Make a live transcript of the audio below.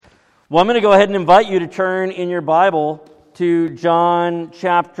Well, I'm going to go ahead and invite you to turn in your Bible to John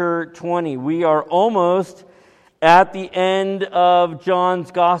chapter 20. We are almost at the end of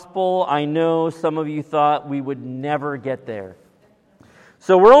John's Gospel. I know some of you thought we would never get there.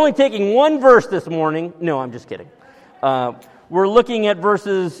 So we're only taking one verse this morning. No, I'm just kidding. We're looking at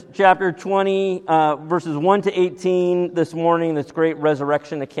chapter 20, verses 1 to 18 this morning, this great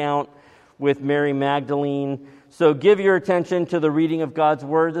resurrection account with Mary Magdalene. So give your attention to the reading of God's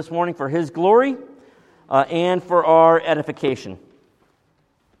Word this morning for His glory and for our edification.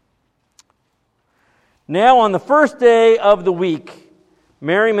 Now, on the first day of the week,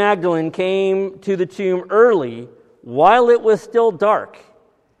 Mary Magdalene came to the tomb early while it was still dark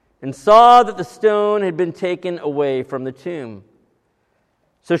and saw that the stone had been taken away from the tomb.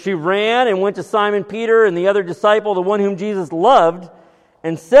 So she ran and went to Simon Peter and the other disciple, the one whom Jesus loved,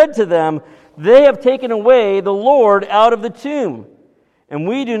 and said to them, "They have taken away the Lord out of the tomb, and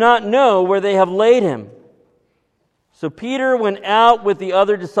we do not know where they have laid him." So Peter went out with the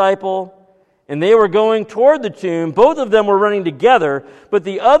other disciple, and they were going toward the tomb. Both of them were running together, but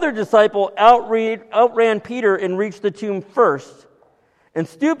the other disciple outran Peter and reached the tomb first. And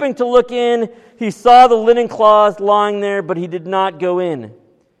stooping to look in, he saw the linen cloths lying there, but he did not go in.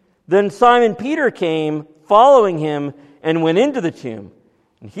 Then Simon Peter came, following him, and went into the tomb.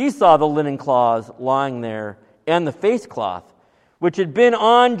 And he saw the linen cloths lying there, and the face cloth, which had been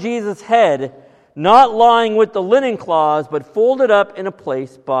on Jesus' head, not lying with the linen cloths, but folded up in a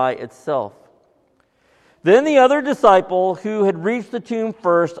place by itself. Then the other disciple, who had reached the tomb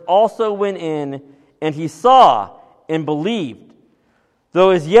first, also went in, and he saw and believed,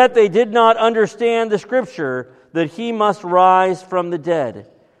 though as yet they did not understand the scripture that he must rise from the dead.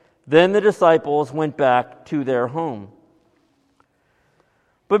 Then the disciples went back to their home.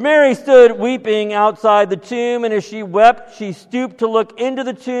 But Mary stood weeping outside the tomb, and as she wept, she stooped to look into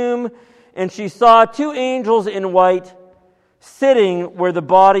the tomb, and she saw two angels in white sitting where the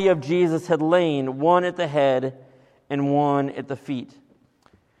body of Jesus had lain, one at the head and one at the feet.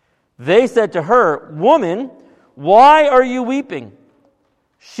 They said to her, "Woman, why are you weeping?"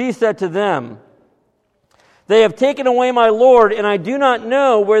 She said to them, "They have taken away my Lord, and I do not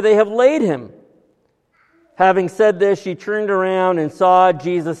know where they have laid him." Having said this, she turned around and saw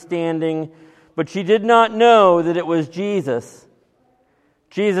Jesus standing, but she did not know that it was Jesus.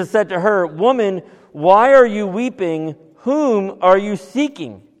 Jesus said to her, "Woman, why are you weeping? Whom are you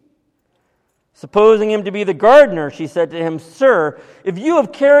seeking?" Supposing him to be the gardener, she said to him, "Sir, if you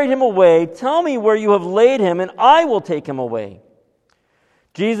have carried him away, tell me where you have laid him, and I will take him away."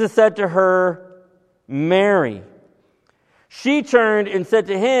 Jesus said to her, "Mary." She turned and said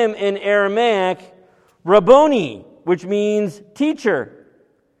to him in Aramaic, "Rabboni," which means teacher.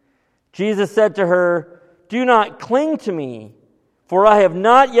 Jesus said to her, "Do not cling to me, for I have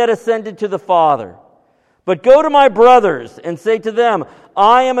not yet ascended to the Father. But go to my brothers and say to them,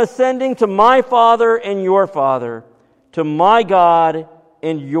 I am ascending to my Father and your Father, to my God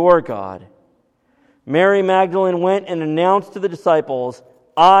and your God." Mary Magdalene went and announced to the disciples,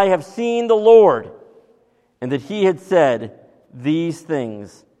 "I have seen the Lord," and that he had said these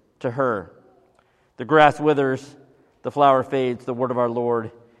things to her. The grass withers, the flower fades, the word of our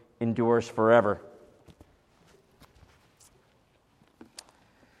Lord endures forever.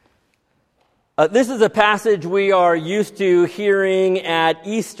 This is a passage we are used to hearing at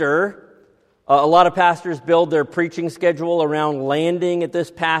Easter. A lot of pastors build their preaching schedule around landing at this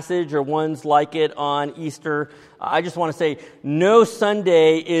passage or ones like it on Easter. I just want to say, no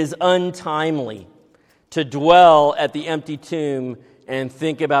Sunday is untimely to dwell at the empty tomb and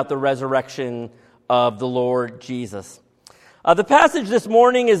think about the resurrection of the Lord Jesus. The passage this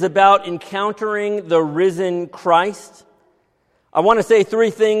morning is about encountering the risen Christ. I want to say three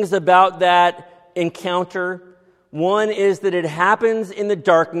things about that encounter. One is that it happens in the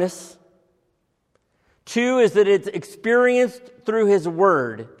darkness. Two is that it's experienced through His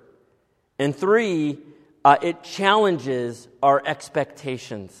Word. And three, it challenges our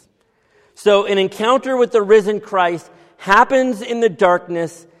expectations. So an encounter with the risen Christ happens in the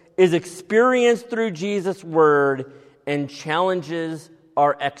darkness, is experienced through Jesus' Word, and challenges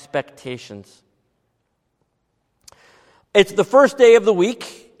our expectations. It's the first day of the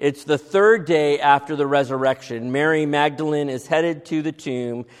week. It's the third day after the resurrection. Mary Magdalene is headed to the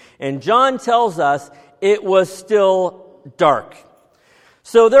tomb, and John tells us it was still dark.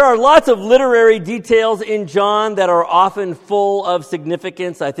 So there are lots of literary details in John that are often full of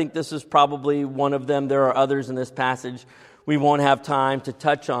significance. I think this is probably one of them. There are others in this passage we won't have time to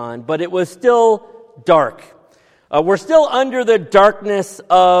touch on, but it was still dark. We're still under the darkness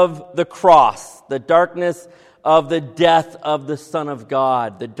of the cross, the darkness of the death of the Son of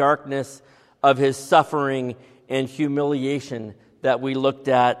God, the darkness of his suffering and humiliation that we looked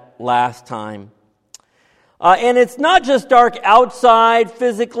at last time. And it's not just dark outside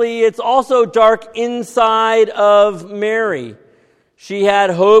physically, it's also dark inside of Mary. She had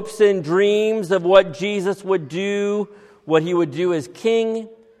hopes and dreams of what Jesus would do, what he would do as king,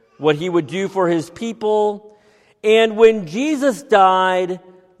 what he would do for his people. And when Jesus died,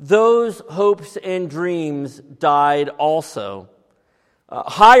 those hopes and dreams died also.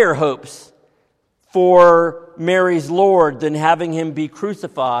 Higher hopes for Mary's Lord than having him be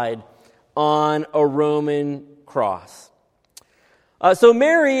crucified on a Roman cross. So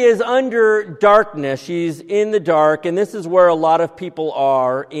Mary is under darkness. She's in the dark, and this is where a lot of people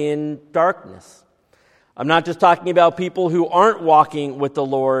are in darkness. I'm not just talking about people who aren't walking with the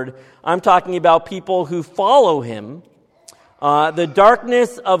Lord. I'm talking about people who follow him. The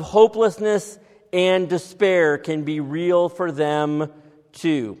darkness of hopelessness and despair can be real for them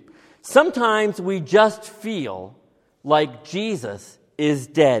too. Sometimes we just feel like Jesus is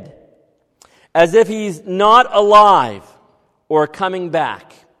dead, as if he's not alive or coming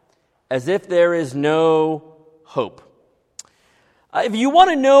back, as if there is no hope. If you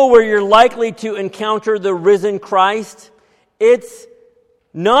want to know where you're likely to encounter the risen Christ, it's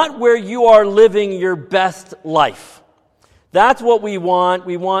not where you are living your best life. That's what we want.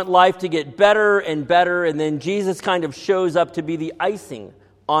 We want life to get better and better, and then Jesus kind of shows up to be the icing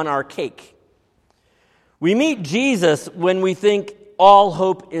on our cake. We meet Jesus when we think all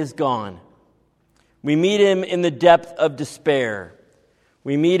hope is gone. We meet him in the depth of despair.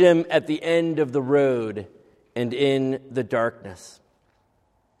 We meet him at the end of the road and in the darkness.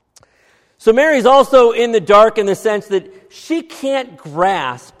 So Mary's also in the dark in the sense that she can't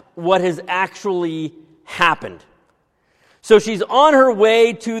grasp what has actually happened. So she's on her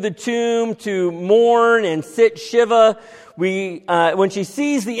way to the tomb to mourn and sit Shiva. When she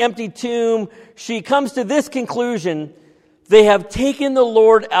sees the empty tomb, she comes to this conclusion: they have taken the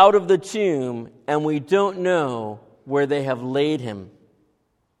Lord out of the tomb, and we don't know where they have laid him.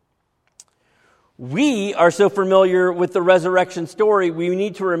 We are so familiar with the resurrection story, we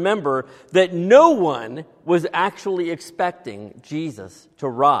need to remember that no one was actually expecting Jesus to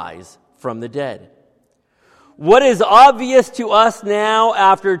rise from the dead. What is obvious to us now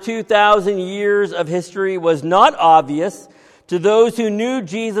after 2,000 years of history was not obvious to those who knew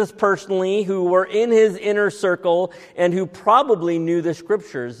Jesus personally, who were in his inner circle, and who probably knew the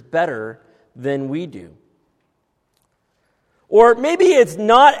scriptures better than we do. Or maybe it's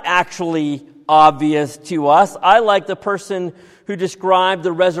not actually obvious to us. I like the person who described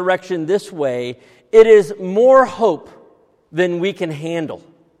the resurrection this way: it is more hope than we can handle.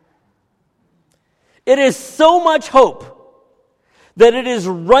 It is so much hope that it is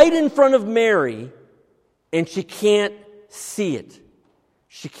right in front of Mary, and she can't see it.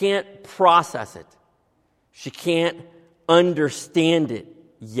 She can't process it. She can't understand it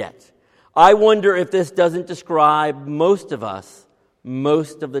yet. I wonder if this doesn't describe most of us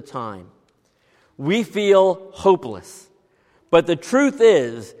most of the time. We feel hopeless. But the truth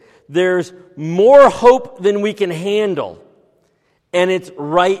is, there's more hope than we can handle, and it's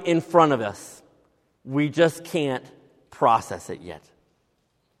right in front of us. We just can't process it yet.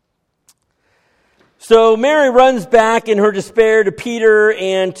 So Mary runs back in her despair to Peter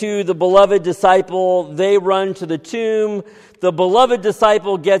and to the beloved disciple. They run to the tomb. The beloved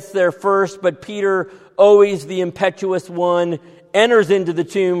disciple gets there first, but Peter, always the impetuous one, enters into the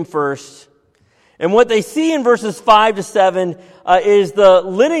tomb first. And what they see in verses 5 to 7 is the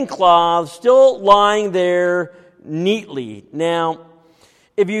linen cloths still lying there neatly. Now,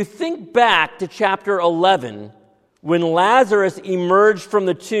 if you think back to chapter 11, when Lazarus emerged from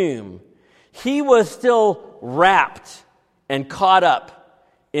the tomb, he was still wrapped and caught up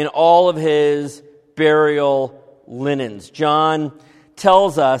in all of his burial linens. John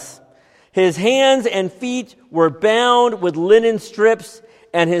tells us his hands and feet were bound with linen strips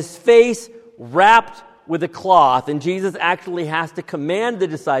and his face wrapped with a cloth. And Jesus actually has to command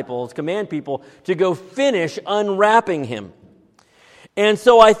people to go finish unwrapping him. And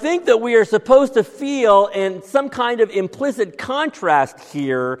so I think that we are supposed to feel in some kind of implicit contrast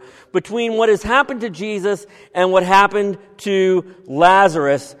here between what has happened to Jesus and what happened to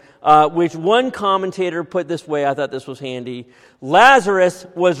Lazarus, which one commentator put this way. I thought this was handy. Lazarus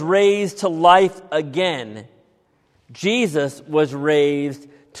was raised to life again. Jesus was raised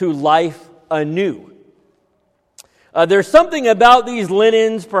to life anew. There's something about these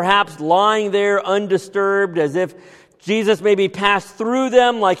linens perhaps lying there undisturbed, as if Jesus maybe passed through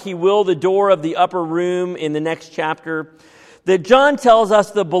them like he will the door of the upper room in the next chapter, that John tells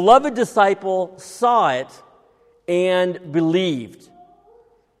us the beloved disciple saw it and believed,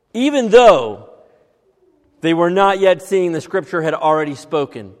 even though they were not yet seeing the Scripture had already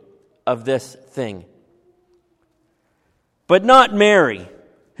spoken of this thing. But not Mary,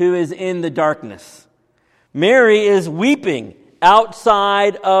 who is in the darkness. Mary is weeping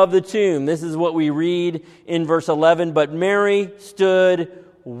outside of the tomb. This is what we read in verse 11. But Mary stood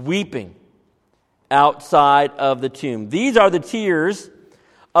weeping outside of the tomb. These are the tears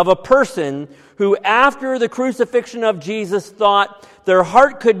of a person who, after the crucifixion of Jesus, thought their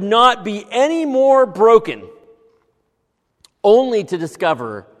heart could not be any more broken, only to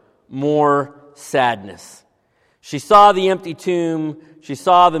discover more sadness. She saw the empty tomb, she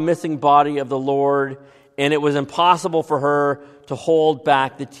saw the missing body of the Lord, and it was impossible for her to hold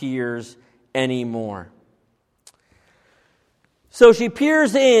back the tears anymore. So she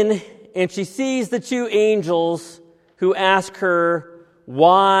peers in and she sees the two angels who ask her,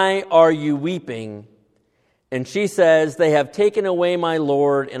 "Why are you weeping?" And she says, "They have taken away my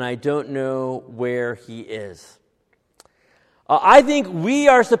Lord, and I don't know where he is." I think we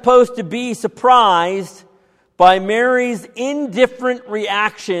are supposed to be surprised by Mary's indifferent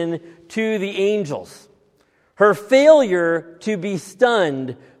reaction to the angels. Her failure to be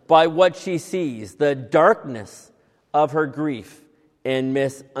stunned by what she sees, the darkness of her grief and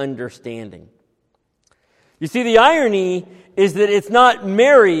misunderstanding. You see, the irony is that it's not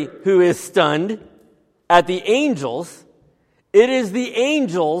Mary who is stunned at the angels. It is the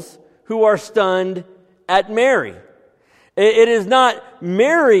angels who are stunned at Mary. It is not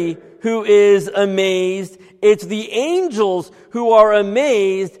Mary who is amazed. It's the angels who are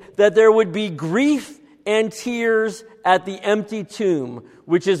amazed that there would be grief and tears at the empty tomb,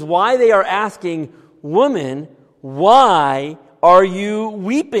 which is why they are asking, "Woman, why are you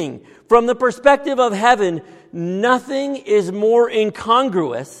weeping?" From the perspective of heaven, nothing is more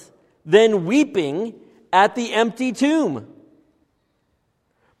incongruous than weeping at the empty tomb.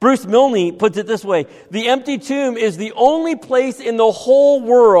 Bruce Milne puts it this way: the empty tomb is the only place in the whole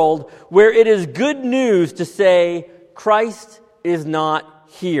world where it is good news to say, Christ is not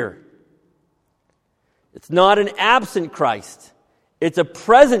here. It's not an absent Christ. It's a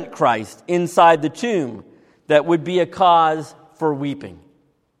present Christ inside the tomb that would be a cause for weeping.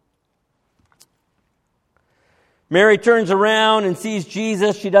 Mary turns around and sees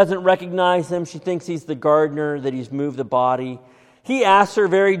Jesus. She doesn't recognize him. She thinks he's the gardener, that he's moved the body. He asks her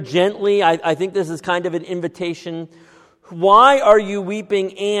very gently, I think this is kind of an invitation, "Why are you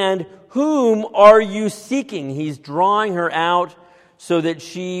weeping, and whom are you seeking?" He's drawing her out so that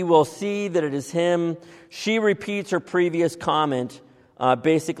she will see that it is him. She repeats her previous comment,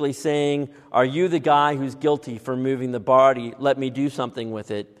 basically saying, "Are you the guy who's guilty for moving the body? Let me do something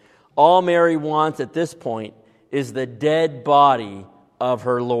with it." All Mary wants at this point is the dead body of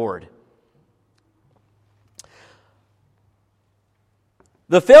her Lord.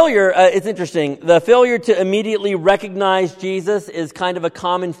 The failure, it's interesting, the failure to immediately recognize Jesus is kind of a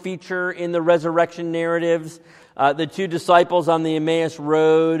common feature in the resurrection narratives. The two disciples on the Emmaus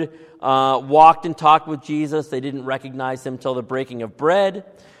Road walked and talked with Jesus. They didn't recognize him till the breaking of bread.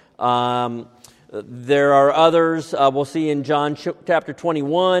 There are others, we'll see in John chapter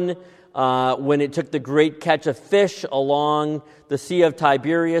 21, when it took the great catch of fish along the Sea of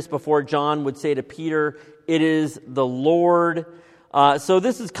Tiberias before John would say to Peter, "It is the Lord." So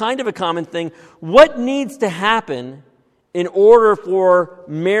this is kind of a common thing. What needs to happen in order for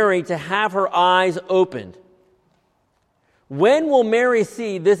Mary to have her eyes opened? When will Mary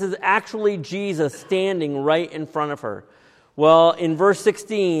see this is actually Jesus standing right in front of her? Well, in verse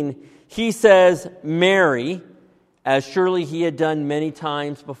 16, he says, "Mary," as surely he had done many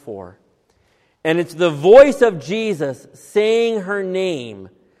times before. And it's the voice of Jesus saying her name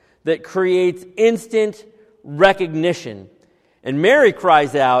that creates instant recognition. And Mary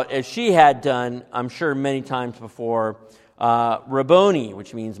cries out, as she had done, I'm sure, many times before, "Rabboni,"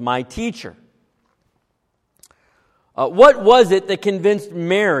 which means my teacher. What was it that convinced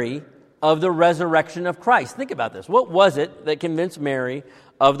Mary of the resurrection of Christ? Think about this. What was it that convinced Mary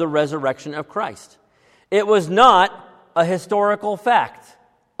of the resurrection of Christ? It was not a historical fact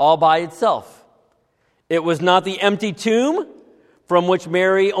all by itself. It was not the empty tomb from which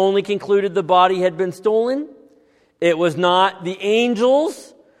Mary only concluded the body had been stolen. It was not the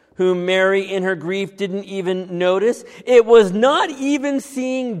angels whom Mary in her grief didn't even notice. It was not even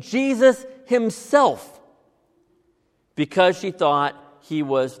seeing Jesus himself because she thought he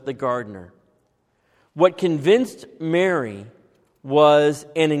was the gardener. What convinced Mary was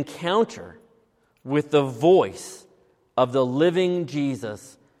an encounter with the voice of the living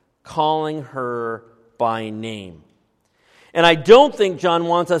Jesus calling her by name. And I don't think John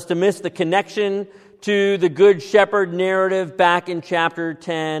wants us to miss the connection to the Good Shepherd narrative back in chapter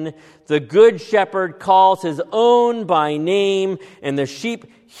 10. The Good Shepherd calls his own by name, and the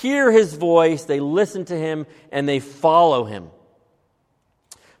sheep hear his voice, they listen to him, and they follow him.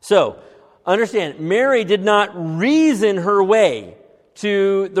 So, understand, Mary did not reason her way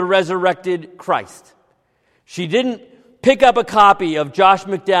to the resurrected Christ. She didn't pick up a copy of Josh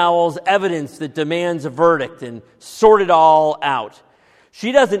McDowell's Evidence That Demands a Verdict and sort it all out.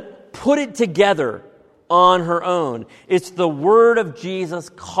 She doesn't put it together on her own. It's the word of Jesus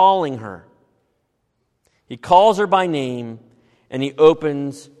calling her. He calls her by name, and he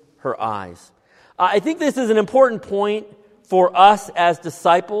opens her eyes. I think this is an important point for us as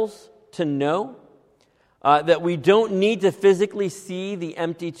disciples to know, that we don't need to physically see the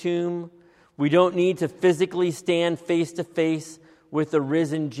empty tomb. We don't need to physically stand face to face with the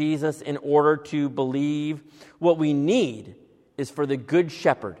risen Jesus in order to believe. What we need is for the Good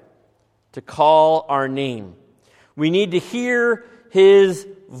Shepherd to call our name. We need to hear his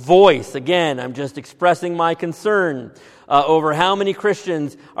voice. Again, I'm just expressing my concern over how many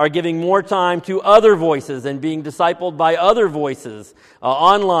Christians are giving more time to other voices and being discipled by other voices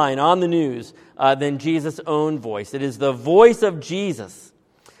online, on the news, than Jesus' own voice. It is the voice of Jesus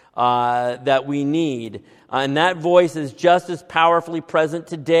that we need. And that voice is just as powerfully present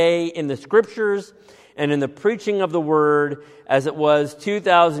today in the Scriptures and in the preaching of the Word as it was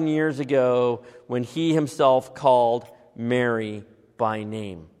 2,000 years ago when he himself called Mary by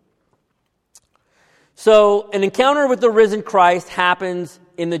name. So, an encounter with the risen Christ happens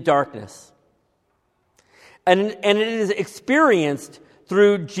in the darkness. And it is experienced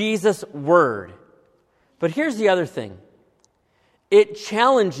through Jesus' word. But here's the other thing. It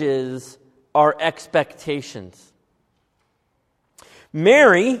challenges our expectations.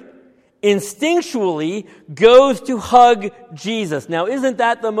 Mary instinctually goes to hug Jesus. Now, isn't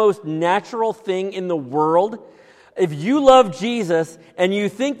that the most natural thing in the world? If you love Jesus and you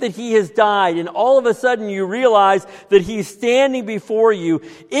think that he has died and all of a sudden you realize that he's standing before you,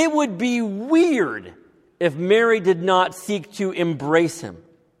 it would be weird if Mary did not seek to embrace him.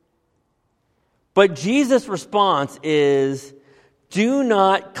 But Jesus' response is, do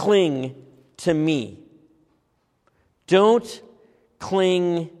not cling to me. Don't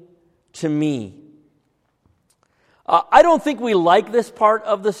cling to me. I don't think we like this part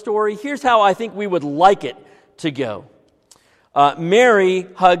of the story. Here's how I think we would like it to go. Mary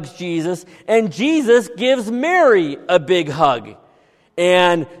hugs Jesus, and Jesus gives Mary a big hug.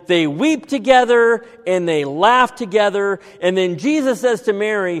 And they weep together, and they laugh together, and then Jesus says to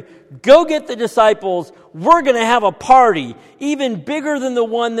Mary, go get the disciples, we're going to have a party, even bigger than the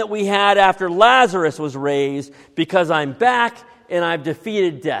one that we had after Lazarus was raised, because I'm back and I've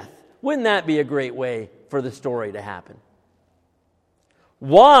defeated death. Wouldn't that be a great way for the story to happen?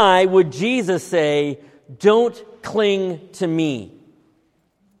 Why would Jesus say, don't cling to me?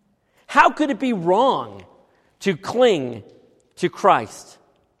 How could it be wrong to cling to Christ?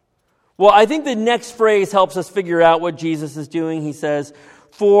 Well, I think the next phrase helps us figure out what Jesus is doing. He says,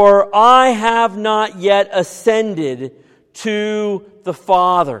 for I have not yet ascended to the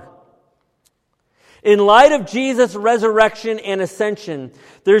Father. In light of Jesus' resurrection and ascension,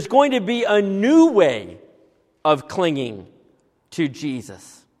 there's going to be a new way of clinging to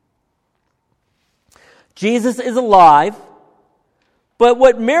Jesus. Jesus is alive, but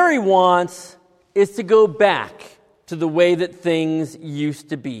what Mary wants is to go back to the way that things used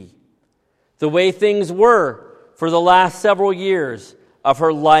to be, the way things were for the last several years of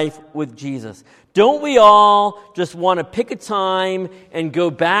her life with Jesus. Don't we all just want to pick a time and go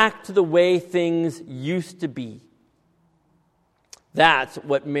back to the way things used to be? That's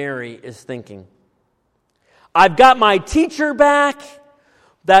what Mary is thinking. I've got my teacher back.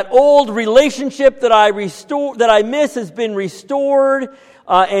 That old relationship that I miss has been restored,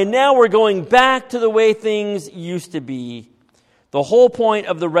 and now we're going back to the way things used to be. The whole point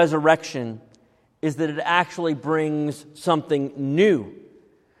of the resurrection is that it actually brings something new.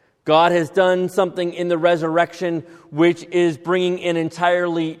 God has done something in the resurrection which is bringing an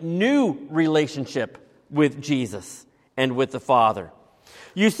entirely new relationship with Jesus and with the Father.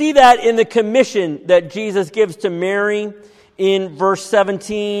 You see that in the commission that Jesus gives to Mary in verse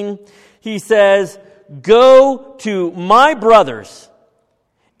 17. He says, go to my brothers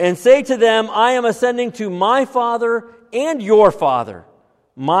and say to them, I am ascending to my Father and your Father,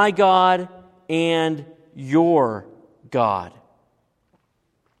 my God and your God.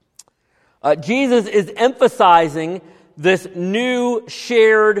 Jesus is emphasizing this new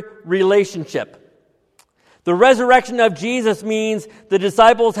shared relationship. The resurrection of Jesus means the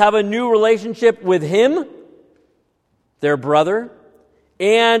disciples have a new relationship with him, their brother,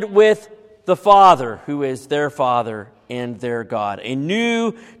 and with the Father, who is their Father and their God. A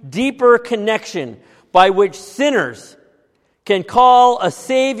new, deeper connection by which sinners can call a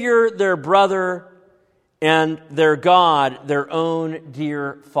Savior their brother and their God their own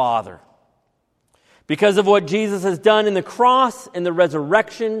dear Father. Because of what Jesus has done in the cross and the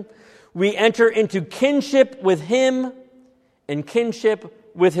resurrection, we enter into kinship with Him and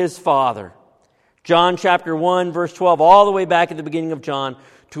kinship with His Father. John chapter 1, verse 12, all the way back at the beginning of John.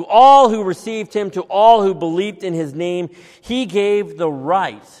 To all who received Him, to all who believed in His name, He gave the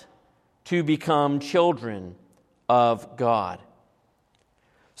right to become children of God.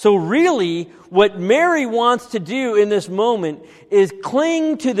 So really, what Mary wants to do in this moment is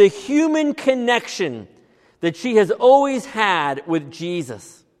cling to the human connection that she has always had with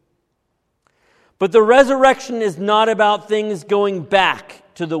Jesus. But the resurrection is not about things going back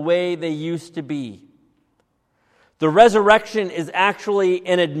to the way they used to be. The resurrection is actually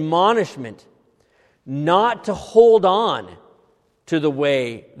an admonishment not to hold on to the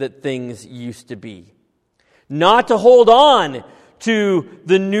way that things used to be. Not to hold on to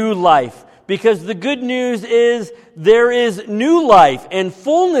the new life. Because the good news is there is new life and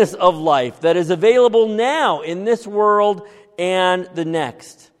fullness of life that is available now in this world and the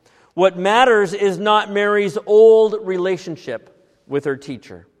next. What matters is not Mary's old relationship with her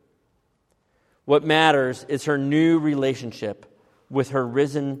teacher. What matters is her new relationship with her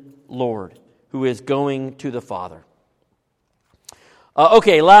risen Lord, who is going to the Father.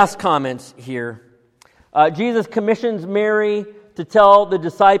 Okay, last comments here. Jesus commissions Mary to tell the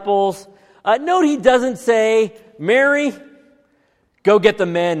disciples. Note he doesn't say, Mary, go get the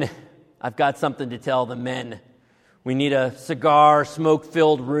men. I've got something to tell the men. We need a cigar,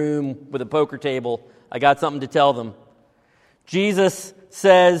 smoke-filled room with a poker table. I got something to tell them. Jesus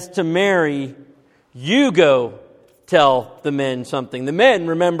says to Mary, you go tell the men something. The men,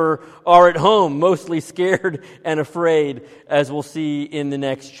 remember, are at home, mostly scared and afraid, as we'll see in the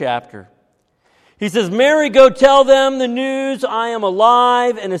next chapter. He says, Mary, go tell them the news. I am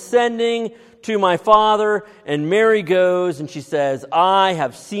alive and ascending to my Father. And Mary goes and she says, I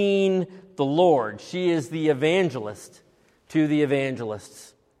have seen the Lord. She is the evangelist to the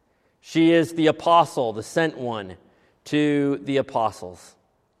evangelists. She is the apostle, the sent one to the apostles.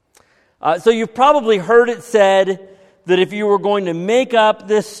 So you've probably heard it said that if you were going to make up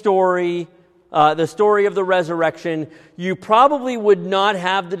this story, the story of the resurrection, you probably would not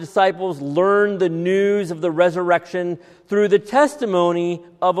have the disciples learn the news of the resurrection through the testimony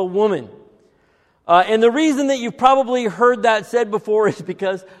of a woman. And the reason that you've probably heard that said before is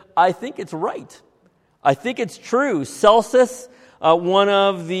because I think it's right. I think it's true. Celsus, one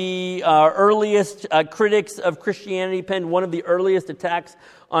of the earliest critics of Christianity, penned one of the earliest attacks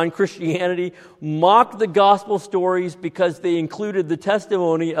on Christianity, mocked the gospel stories because they included the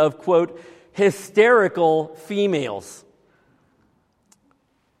testimony of, quote, hysterical females.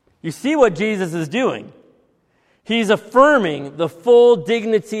 You see what Jesus is doing. He's affirming the full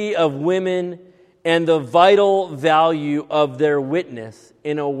dignity of women and the vital value of their witness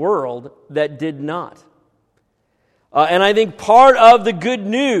in a world that did not. And I think part of the good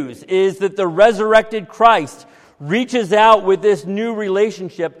news is that the resurrected Christ reaches out with this new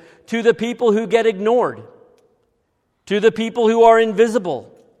relationship to the people who get ignored, to the people who are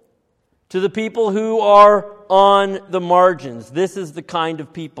invisible, to the people who are on the margins. This is the kind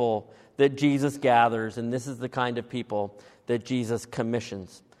of people that Jesus gathers, and this is the kind of people that Jesus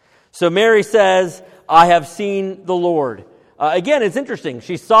commissions. So Mary says, I have seen the Lord. Again, it's interesting.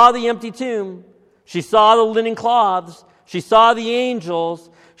 She saw the empty tomb. She saw the linen cloths. She saw the angels.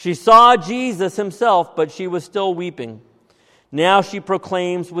 She saw Jesus himself, but she was still weeping. Now she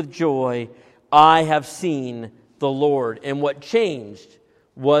proclaims with joy, I have seen the Lord. And what changed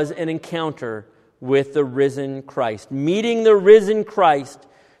was an encounter with the risen Christ. Meeting the risen Christ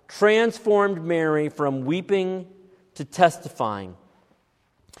transformed Mary from weeping to testifying,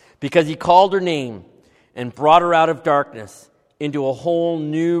 because he called her name and brought her out of darkness into a whole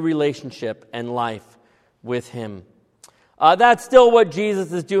new relationship and life with him. That's still what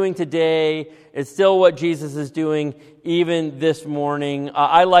Jesus is doing today. It's still what Jesus is doing even this morning.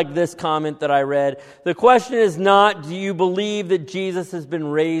 I like this comment that I read. The question is not, do you believe that Jesus has been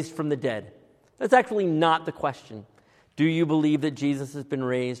raised from the dead? That's actually not the question. Do you believe that Jesus has been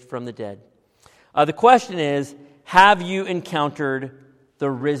raised from the dead? The question is, have you encountered the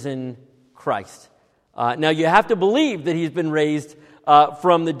risen Christ? Now, you have to believe that he's been raised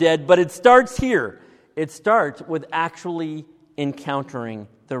from the dead, but it starts here. It starts with actually encountering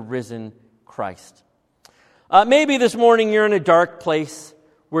the risen Christ. Maybe this morning you're in a dark place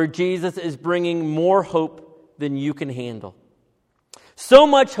where Jesus is bringing more hope than you can handle. So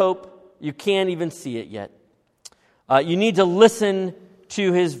much hope You can't even see it yet. You need to listen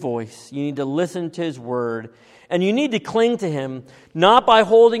to His voice. You need to listen to His word. And you need to cling to Him, not by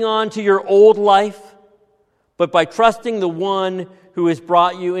holding on to your old life, but by trusting the one who has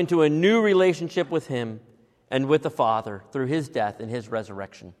brought you into a new relationship with Him and with the Father through His death and His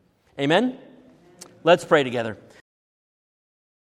resurrection. Amen? Let's pray together.